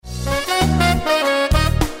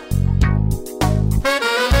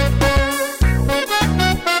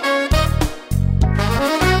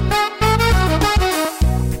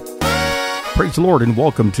the Lord, and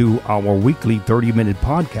welcome to our weekly 30-minute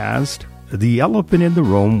podcast, The Elephant in the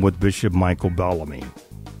Room with Bishop Michael Bellamy.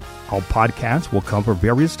 Our podcast will cover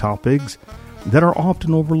various topics that are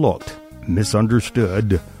often overlooked,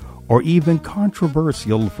 misunderstood, or even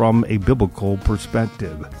controversial from a biblical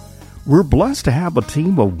perspective. We're blessed to have a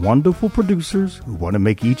team of wonderful producers who want to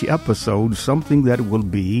make each episode something that will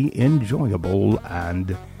be enjoyable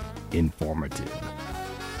and informative.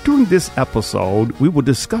 During this episode, we will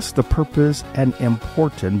discuss the purpose and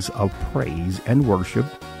importance of praise and worship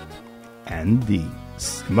and the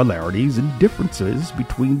similarities and differences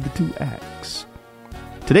between the two acts.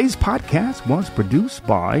 Today's podcast was produced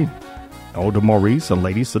by Elder Maurice and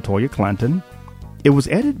Lady Satoya Clanton. It was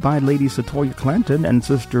edited by Lady Satoya Clanton and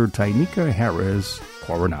Sister Tainika Harris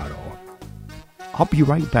Coronado. I'll be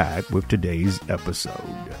right back with today's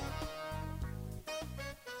episode.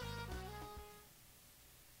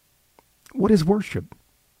 What is worship?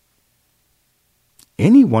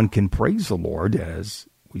 Anyone can praise the Lord, as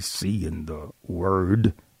we see in the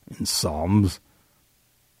Word in Psalms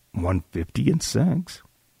 150:6.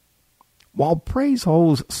 While praise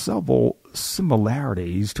holds several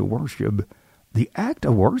similarities to worship, the act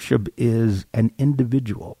of worship is an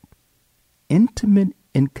individual, intimate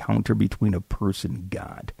encounter between a person and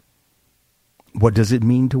God. What does it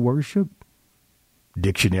mean to worship?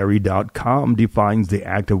 Dictionary.com defines the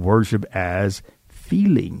act of worship as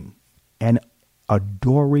feeling and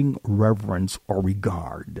adoring reverence or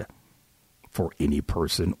regard for any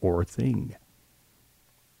person or thing.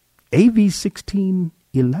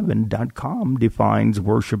 AV1611.com defines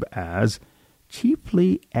worship as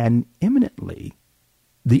chiefly and eminently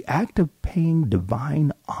the act of paying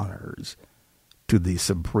divine honors to the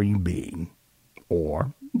Supreme Being,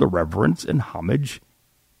 or the reverence and homage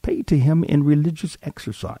paid to him in religious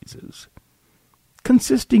exercises,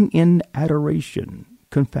 consisting in adoration,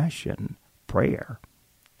 confession, prayer,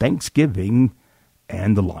 thanksgiving,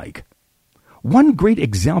 and the like. One great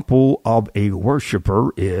example of a worshiper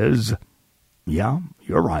is, you're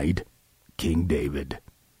right, King David.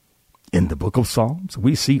 In the book of Psalms,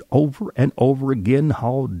 we see over and over again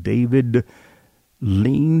how David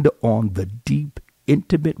leaned on the deep,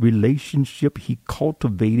 intimate relationship he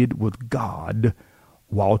cultivated with God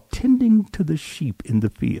while tending to the sheep in the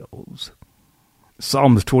fields.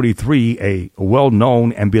 Psalms 23, a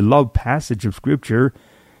well-known and beloved passage of Scripture,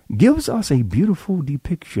 gives us a beautiful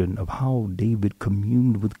depiction of how David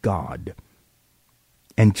communed with God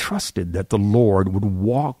and trusted that the Lord would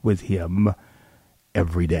walk with him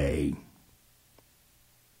every day.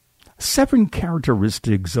 7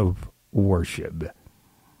 characteristics of worship.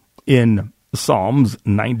 In Psalms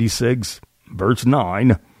 96, verse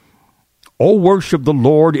 9, "O worship the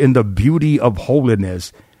Lord in the beauty of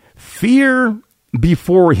holiness. Fear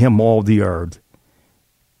before him all the earth."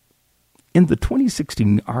 In the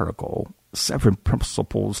 2016 article, 7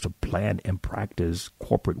 Principles to Plan and Practice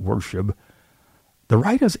Corporate Worship, the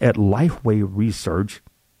writers at Lifeway Research,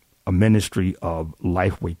 a ministry of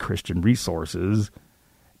Lifeway Christian Resources,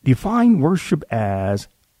 define worship as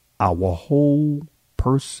our whole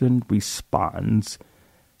person responds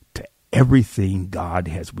to everything God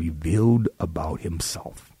has revealed about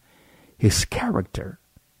himself, his character,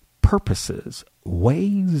 purposes,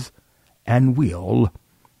 ways, and will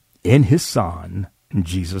in his Son,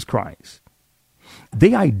 Jesus Christ.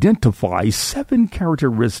 They identify 7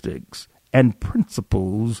 characteristics and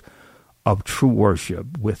principles of true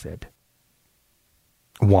worship with it.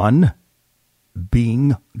 1,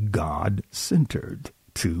 being God-centered.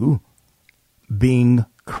 2, being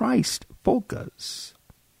Christ-focused.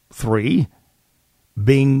 3,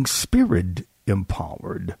 being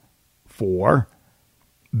Spirit-empowered. 4,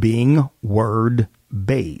 being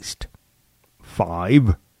Word-based.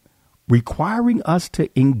 5, requiring us to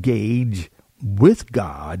engage with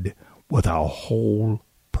God with our whole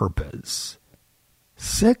purpose.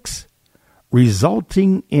 6,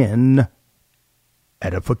 resulting in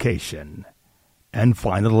edification. And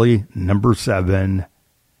finally, number 7,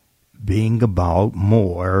 being about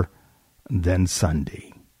more than Sunday.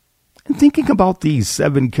 And thinking about these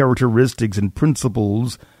 7 characteristics and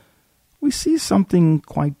principles, we see something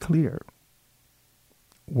quite clear.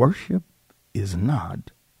 Worship is not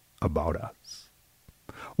about us.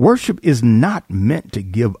 Worship is not meant to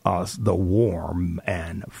give us the warm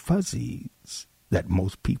and fuzzies that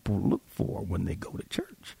most people look for when they go to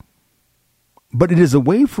church. But it is a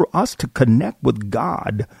way for us to connect with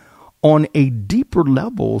God on a deeper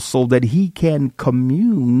level so that he can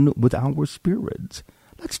commune with our spirits.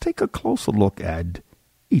 Let's take a closer look at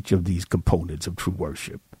each of these components of true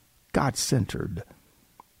worship. God-centered.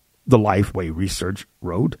 The Lifeway Research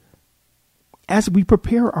wrote, as we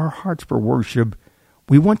prepare our hearts for worship,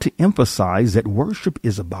 we want to emphasize that worship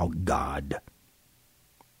is about God,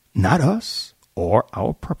 not us or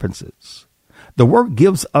our preferences. The Word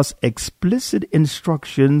gives us explicit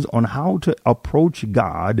instructions on how to approach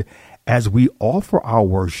God as we offer our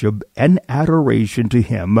worship and adoration to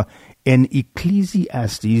Him in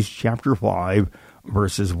Ecclesiastes chapter 5,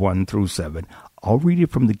 verses 1 through 7. I'll read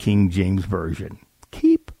it from the King James Version.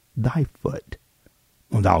 Keep thy foot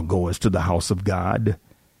when thou goest to the house of God,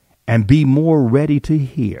 and be more ready to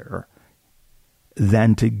hear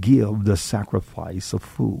than to give the sacrifice of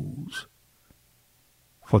fools.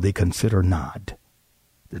 For they consider not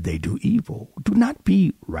that they do evil. Do not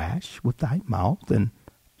be rash with thy mouth, and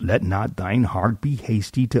let not thine heart be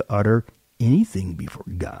hasty to utter anything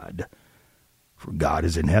before God. For God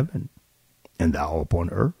is in heaven, and thou upon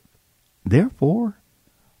earth. Therefore,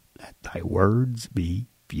 let thy words be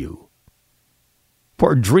few.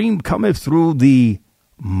 For a dream cometh through the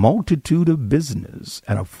multitude of business,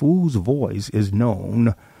 and a fool's voice is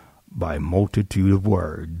known by multitude of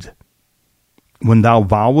words. When thou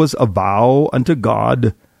vowest a vow unto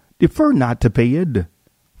God, defer not to pay it,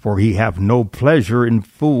 for he hath no pleasure in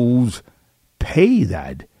fools. Pay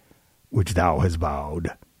that which thou hast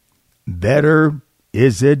vowed. Better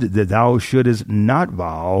is it that thou shouldest not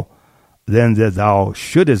vow, than that thou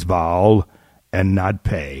shouldest vow and not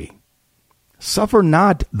pay. Suffer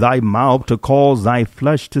not thy mouth to cause thy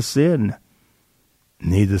flesh to sin.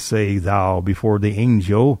 Neither say thou before the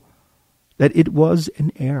angel that it was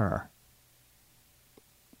an error.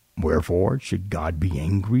 Wherefore should God be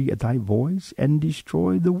angry at thy voice, and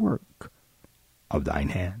destroy the work of thine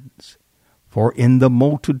hands? For in the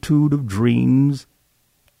multitude of dreams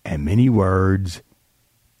and many words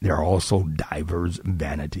there are also divers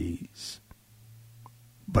vanities.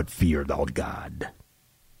 But fear thou God.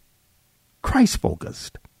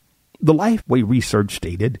 Christ-focused. The Lifeway Research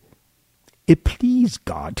stated, it pleased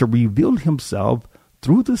God to reveal himself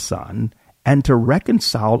through the Son and to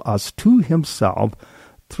reconcile us to himself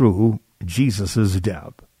through Jesus'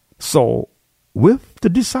 death. So, with the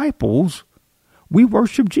disciples, we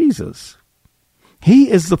worship Jesus. He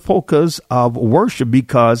is the focus of worship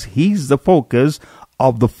because he's the focus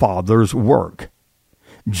of the Father's work.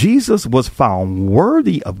 Jesus was found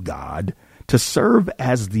worthy of God to serve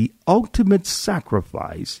as the ultimate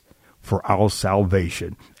sacrifice for our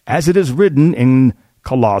salvation, as it is written in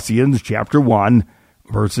Colossians chapter 1,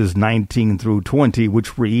 verses 19 through 20,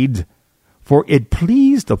 which reads, For it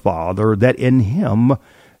pleased the Father that in him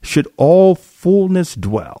should all fullness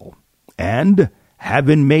dwell, and,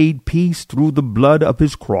 having made peace through the blood of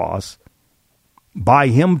his cross, by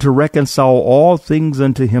him to reconcile all things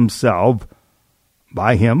unto himself.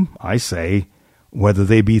 By him, I say, whether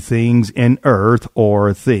they be things in earth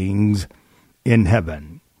or things in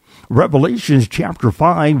heaven. Revelations chapter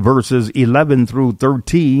 5, verses 11 through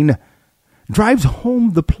 13, drives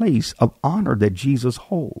home the place of honor that Jesus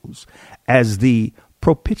holds as the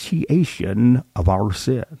propitiation of our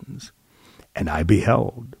sins. And I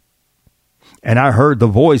beheld, and I heard the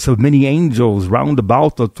voice of many angels round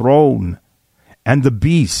about the throne, and the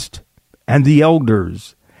beast, and the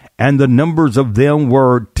elders, and the numbers of them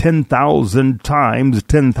were 10,000 times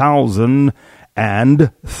 10,000,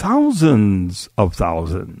 and thousands of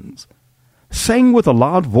thousands, saying with a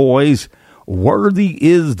loud voice, Worthy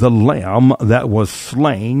is the Lamb that was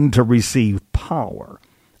slain to receive power,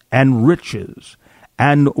 and riches,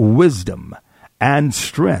 and wisdom, and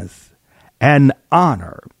strength, and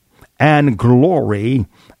honor, and glory,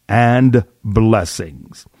 and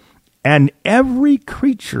blessings. And every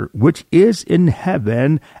creature which is in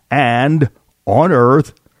heaven, and on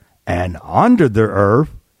earth, and under the earth,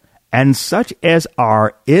 and such as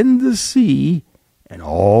are in the sea, and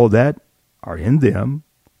all that are in them,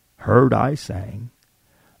 heard I saying,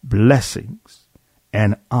 Blessings,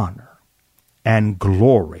 and honor, and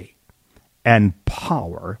glory, and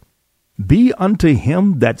power be unto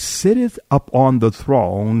him that sitteth upon the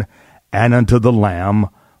throne, and unto the Lamb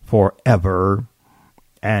forever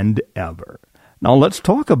and ever. Now let's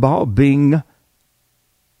talk about being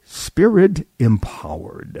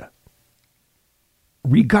Spirit-empowered.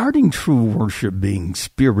 Regarding true worship being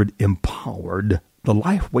Spirit-empowered, the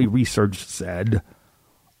Lifeway Research said,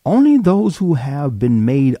 only those who have been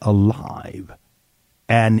made alive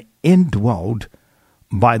and indwelt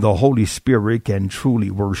by the Holy Spirit can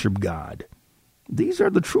truly worship God. These are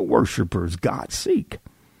the true worshipers God seek.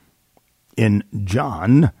 In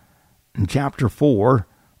John chapter 4,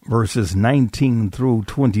 verses 19 through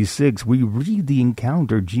 26, we read the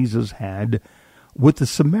encounter Jesus had with the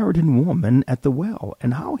Samaritan woman at the well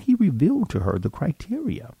and how he revealed to her the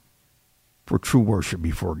criteria for true worship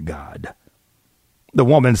before God. The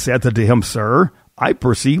woman said unto him, Sir, I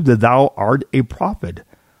perceive that thou art a prophet.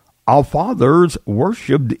 Our fathers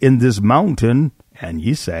worshipped in this mountain, and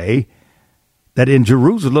ye say that in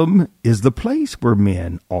Jerusalem is the place where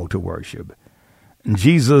men ought to worship. And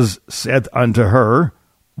Jesus said unto her,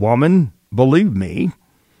 Woman, believe me,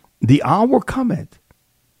 the hour cometh,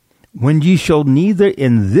 when ye shall neither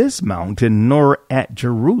in this mountain nor at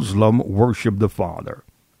Jerusalem worship the Father.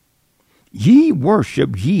 Ye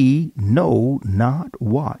worship ye know not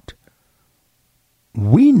what.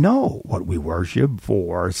 We know what we worship,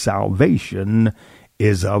 for salvation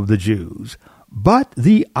is of the Jews. But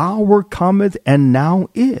the hour cometh, and now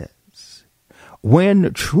is,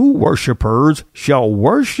 when true worshipers shall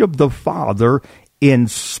worship the Father in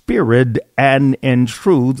spirit and in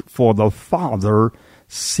truth, for the Father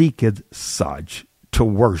seeketh such to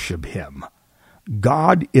worship him.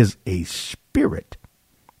 God is a spirit,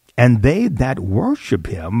 and they that worship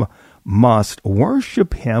him must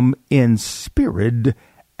worship him in spirit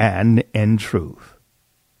and in truth.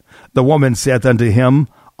 The woman saith unto him,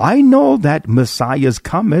 I know that Messiah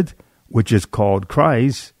cometh, which is called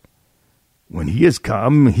Christ. When he is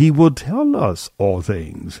come, he will tell us all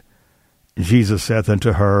things. Jesus saith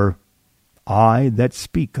unto her, I that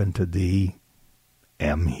speak unto thee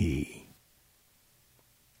am he.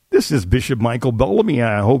 This is Bishop Michael Bellamy.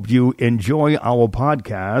 I hope you enjoy our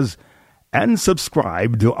podcast and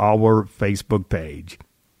subscribe to our Facebook page.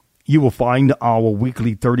 You will find our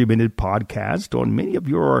weekly 30-minute podcast on many of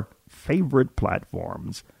your favorite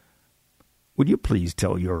platforms. Would you please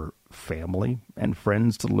tell your family and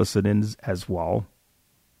friends to listen in as well?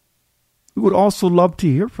 We would also love to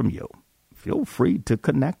hear from you. Feel free to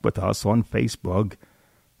connect with us on Facebook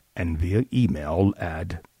and via email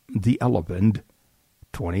at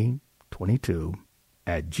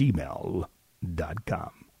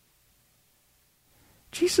theelephant2022@gmail.com.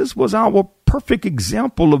 Jesus was our perfect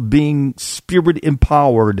example of being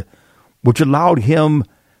spirit-empowered, which allowed him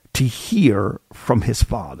to hear from his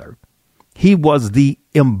Father. He was the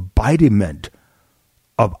embodiment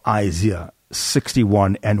of Isaiah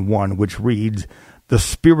 61:1, which reads, The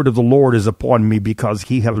Spirit of the Lord is upon me, because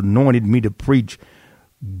he hath anointed me to preach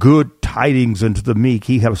good tidings unto the meek.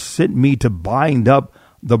 He hath sent me to bind up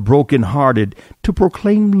the brokenhearted, to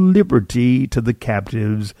proclaim liberty to the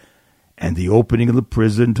captives, and the opening of the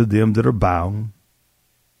prison to them that are bound.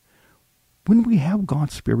 When we have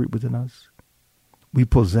God's Spirit within us, we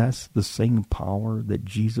possess the same power that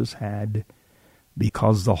Jesus had,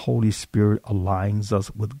 because the Holy Spirit aligns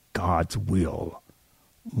us with God's will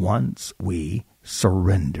once we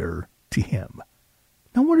surrender to him.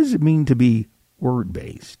 Now, what does it mean to be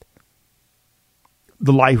word-based?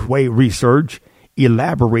 The Lifeway research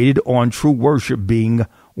elaborated on true worship being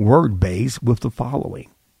word-based with the following.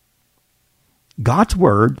 God's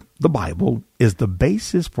word, the Bible, is the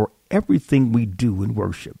basis for everything we do in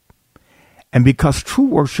worship. And because true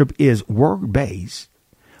worship is word-based,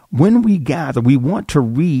 when we gather, we want to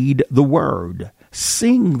read the word,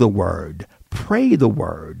 sing the word, pray the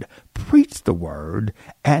word, preach the word,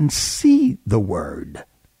 and see the word.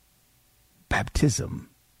 Baptism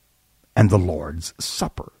and the Lord's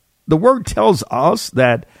Supper. The word tells us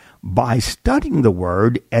that by studying the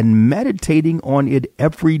word and meditating on it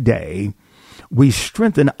every day, we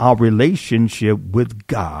strengthen our relationship with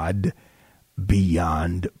God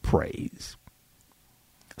beyond praise.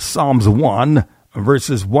 Psalms 1,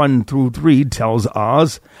 verses 1-3 tells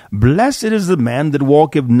us, Blessed is the man that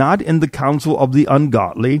walketh not in the counsel of the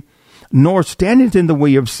ungodly, nor standeth in the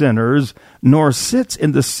way of sinners, nor sits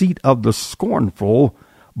in the seat of the scornful,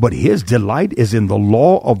 but his delight is in the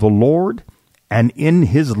law of the Lord, and in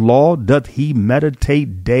his law doth he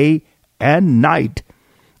meditate day and night.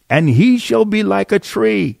 And he shall be like a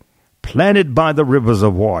tree planted by the rivers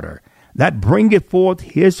of water, that bringeth forth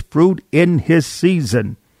his fruit in his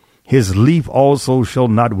season. His leaf also shall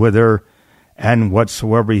not wither, and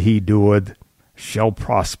whatsoever he doeth shall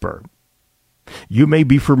prosper. You may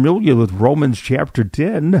be familiar with Romans chapter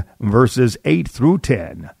 10, verses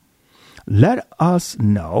 8-10. Let us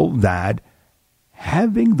know that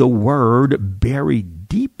having the word buried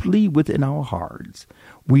deeply within our hearts,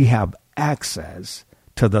 we have access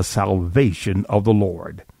to the salvation of the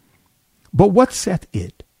Lord. But what saith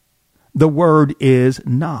it? The word is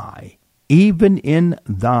nigh, even in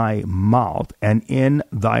thy mouth and in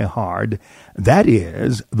thy heart. That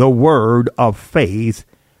is the word of faith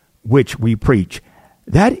which we preach,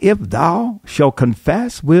 that if thou shalt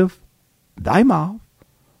confess with thy mouth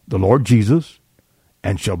the Lord Jesus,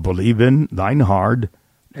 and shalt believe in thine heart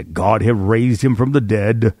that God hath raised him from the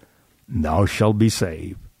dead, thou shalt be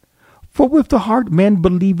saved. For with the heart man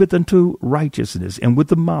believeth unto righteousness, and with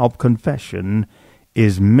the mouth confession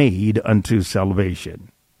is made unto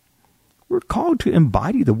salvation. We're called to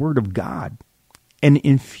embody the Word of God and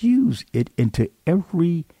infuse it into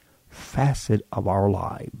every facet of our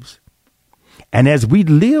lives. And as we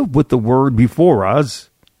live with the Word before us,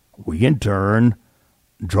 we in turn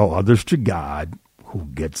draw others to God, who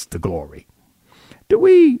gets the glory. Do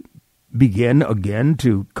we begin again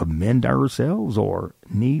to commend ourselves, or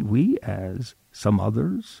need we, as some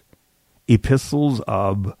others, epistles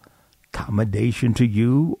of commendation to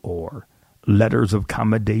you, or letters of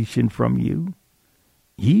commendation from you?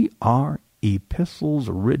 Ye are epistles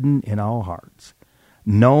written in our hearts,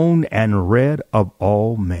 known and read of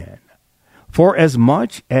all men. For as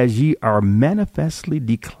much as ye are manifestly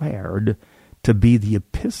declared to be the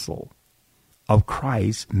epistle of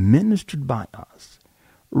Christ ministered by us,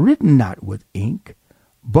 written not with ink,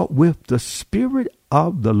 but with the Spirit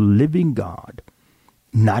of the living God,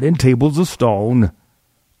 not in tables of stone,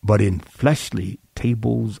 but in fleshly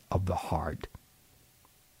tables of the heart.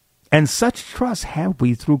 And such trust have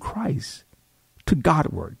we through Christ to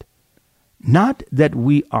Godward, not that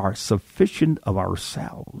we are sufficient of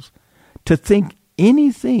ourselves to think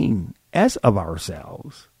anything as of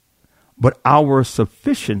ourselves, but our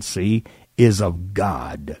sufficiency is of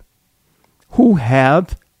God, who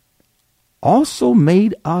hath also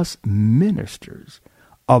made us ministers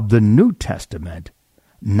of the New Testament,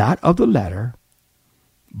 not of the letter,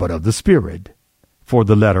 but of the Spirit. For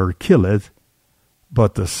the letter killeth,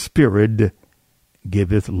 but the Spirit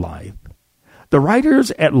giveth life. The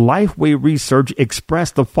writers at Lifeway Research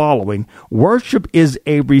express the following: worship is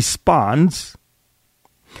a response,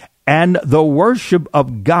 and the worship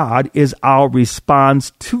of God is our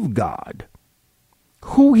response to God,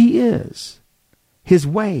 who He is, His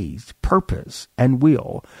ways, purpose, and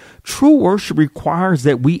will. True worship requires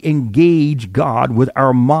that we engage God with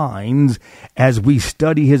our minds as we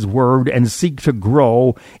study His Word and seek to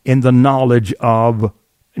grow in the knowledge of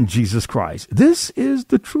Jesus Christ. This is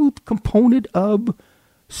the truth component of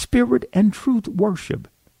spirit and truth worship,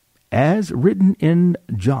 as written in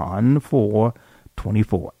John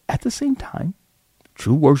 4:24. At the same time,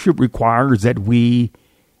 true worship requires that we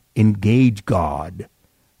engage God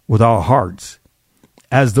with our hearts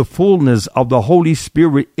as the fullness of the Holy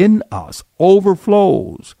Spirit in us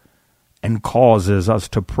overflows and causes us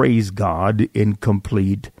to praise God in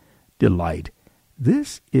complete delight.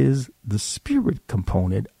 This is the spirit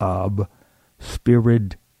component of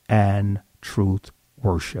spirit and truth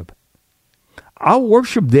worship. Our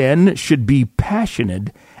worship then should be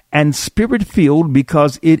passionate and spirit-filled,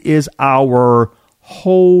 because it is our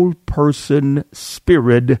whole person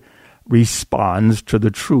spirit responds to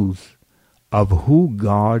the truth of who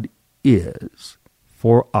God is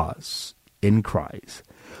for us in Christ.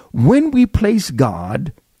 When we place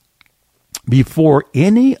God before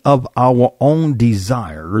any of our own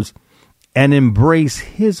desires and embrace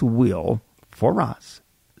His will for us,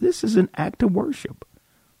 this is an act of worship.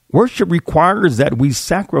 Worship requires that we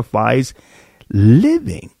sacrifice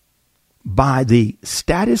living by the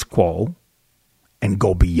status quo and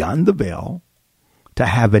go beyond the veil to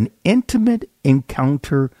have an intimate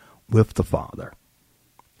encounter with the Father.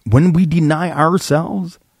 When we deny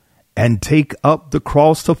ourselves and take up the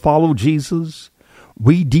cross to follow Jesus,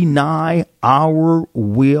 we deny our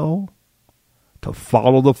will to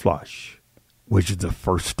follow the flesh, which is the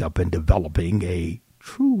first step in developing a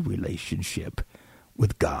true relationship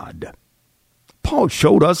with God. Paul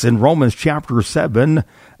showed us in Romans chapter 7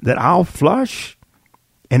 that our flesh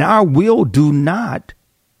and our will do not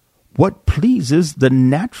what pleases the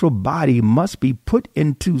natural body, must be put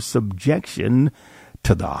into subjection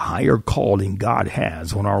to the higher calling God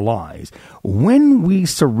has on our lives. When we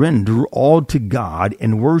surrender all to God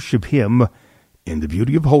and worship Him in the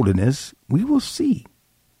beauty of holiness, we will see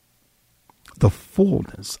the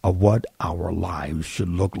fullness of what our lives should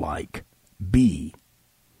look like, be,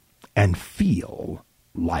 and feel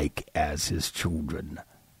like as His children.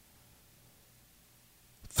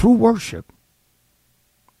 Through worship,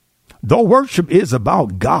 though worship is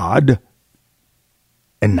about God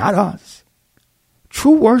and not us,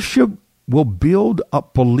 true worship will build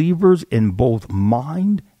up believers in both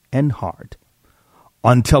mind and heart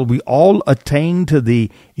until we all attain to the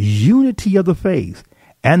unity of the faith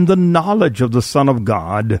and the knowledge of the Son of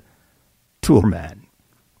God, to a man.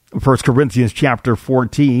 1 Corinthians chapter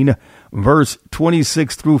 14, verse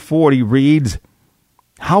 26 through 40 reads,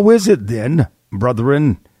 "How is it then,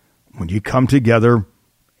 brethren, when you come together,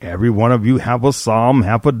 every one of you have a psalm,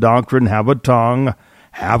 half a doctrine, half a tongue,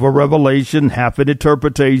 half a revelation, half an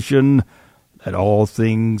interpretation, that all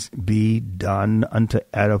things be done unto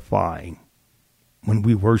edifying. When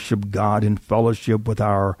we worship God in fellowship with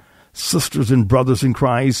our sisters and brothers in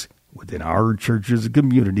Christ within our churches and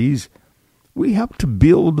communities, we help to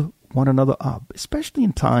build one another up, especially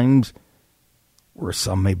in times where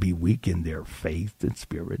some may be weak in their faith and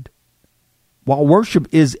spirit. While worship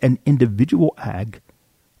is an individual act,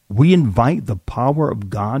 we invite the power of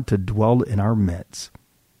God to dwell in our midst.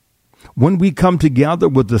 When we come together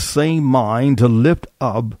with the same mind to lift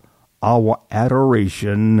up our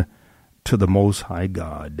adoration to the Most High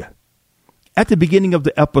God. At the beginning of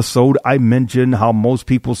the episode, I mentioned how most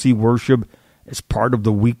people see worship as part of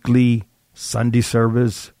the weekly Sunday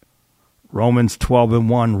service. Romans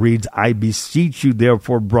 12:1 reads, I beseech you,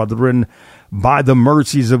 therefore, brethren, by the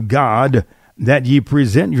mercies of God, that ye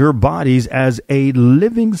present your bodies as a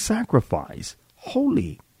living sacrifice,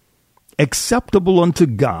 holy, acceptable unto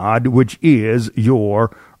God, which is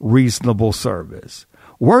your reasonable service.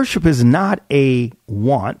 Worship is not a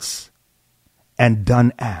once and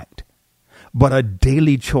done act, but a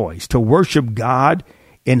daily choice to worship God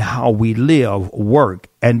in how we live, work,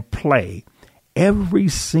 and play every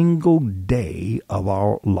single day of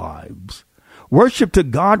our lives. Worship to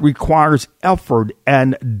God requires effort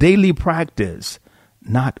and daily practice,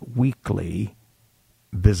 not weekly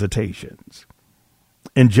visitations.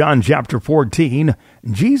 In John chapter 14,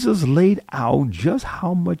 Jesus laid out just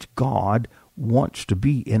how much God wants to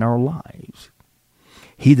be in our lives.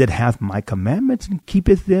 He that hath my commandments and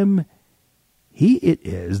keepeth them, he it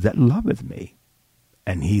is that loveth me.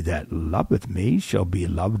 And he that loveth me shall be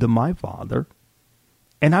loved of my Father,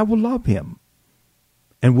 and I will love him,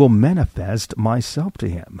 and will manifest myself to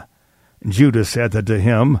him. Judas said unto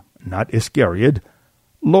him, not Iscariot,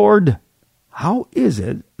 Lord, how is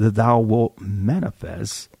it that thou wilt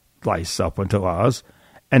manifest thyself unto us,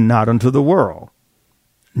 and not unto the world?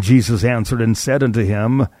 Jesus answered and said unto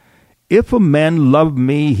him, If a man love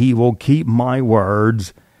me, he will keep my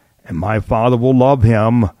words, and my Father will love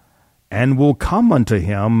him, and will come unto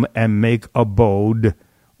him, and make abode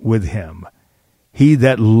with him. He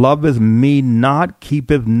that loveth me not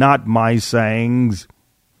keepeth not my sayings,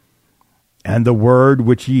 and the word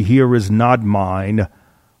which ye hear is not mine,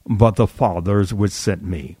 but the Father's which sent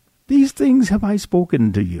me. These things have I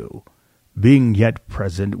spoken to you, being yet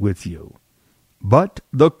present with you. But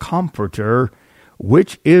the Comforter,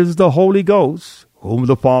 which is the Holy Ghost, whom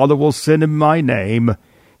the Father will send in my name,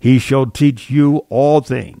 he shall teach you all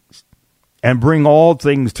things, and bring all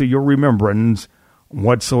things to your remembrance,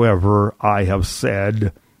 whatsoever I have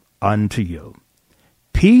said unto you.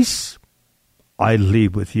 Peace I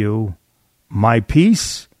leave with you, my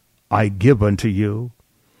peace I give unto you.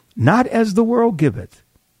 Not as the world giveth,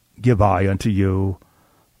 give I unto you.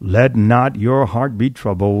 Let not your heart be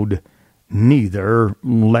troubled, neither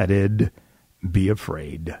let it be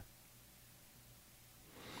afraid.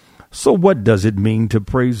 So what does it mean to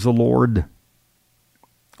praise the Lord?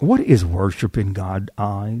 What is worship in God's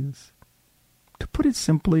eyes? To put it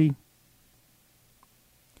simply,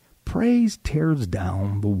 praise tears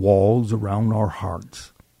down the walls around our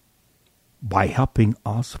hearts by helping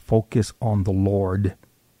us focus on the Lord.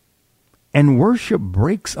 And worship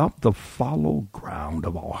breaks up the fallow ground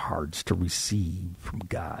of our hearts to receive from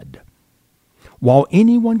God. While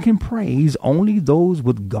anyone can praise, only those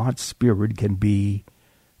with God's Spirit can be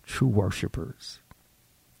true worshipers.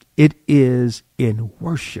 It is in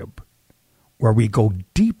worship where we go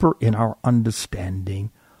deeper in our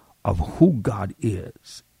understanding of who God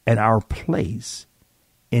is and our place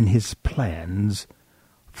in his plans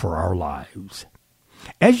for our lives.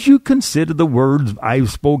 As you consider the words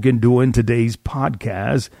I've spoken during today's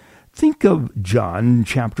podcast, think of John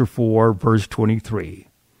chapter 4, verse 23.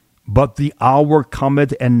 But the hour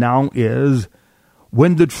cometh, and now is,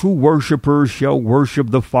 when the true worshipers shall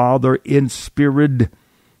worship the Father in spirit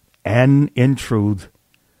and in truth,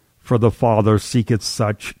 for the Father seeketh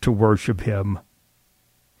such to worship him.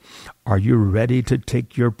 Are you ready to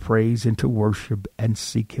take your praise into worship and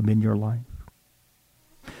seek him in your life?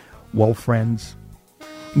 Well, friends,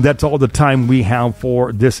 that's all the time we have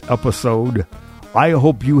for this episode. I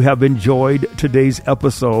hope you have enjoyed today's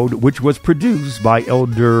episode, which was produced by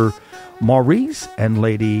Elder Maurice and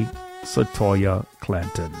Lady Satoya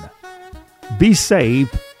Clanton. Be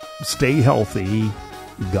safe, stay healthy,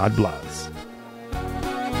 God bless.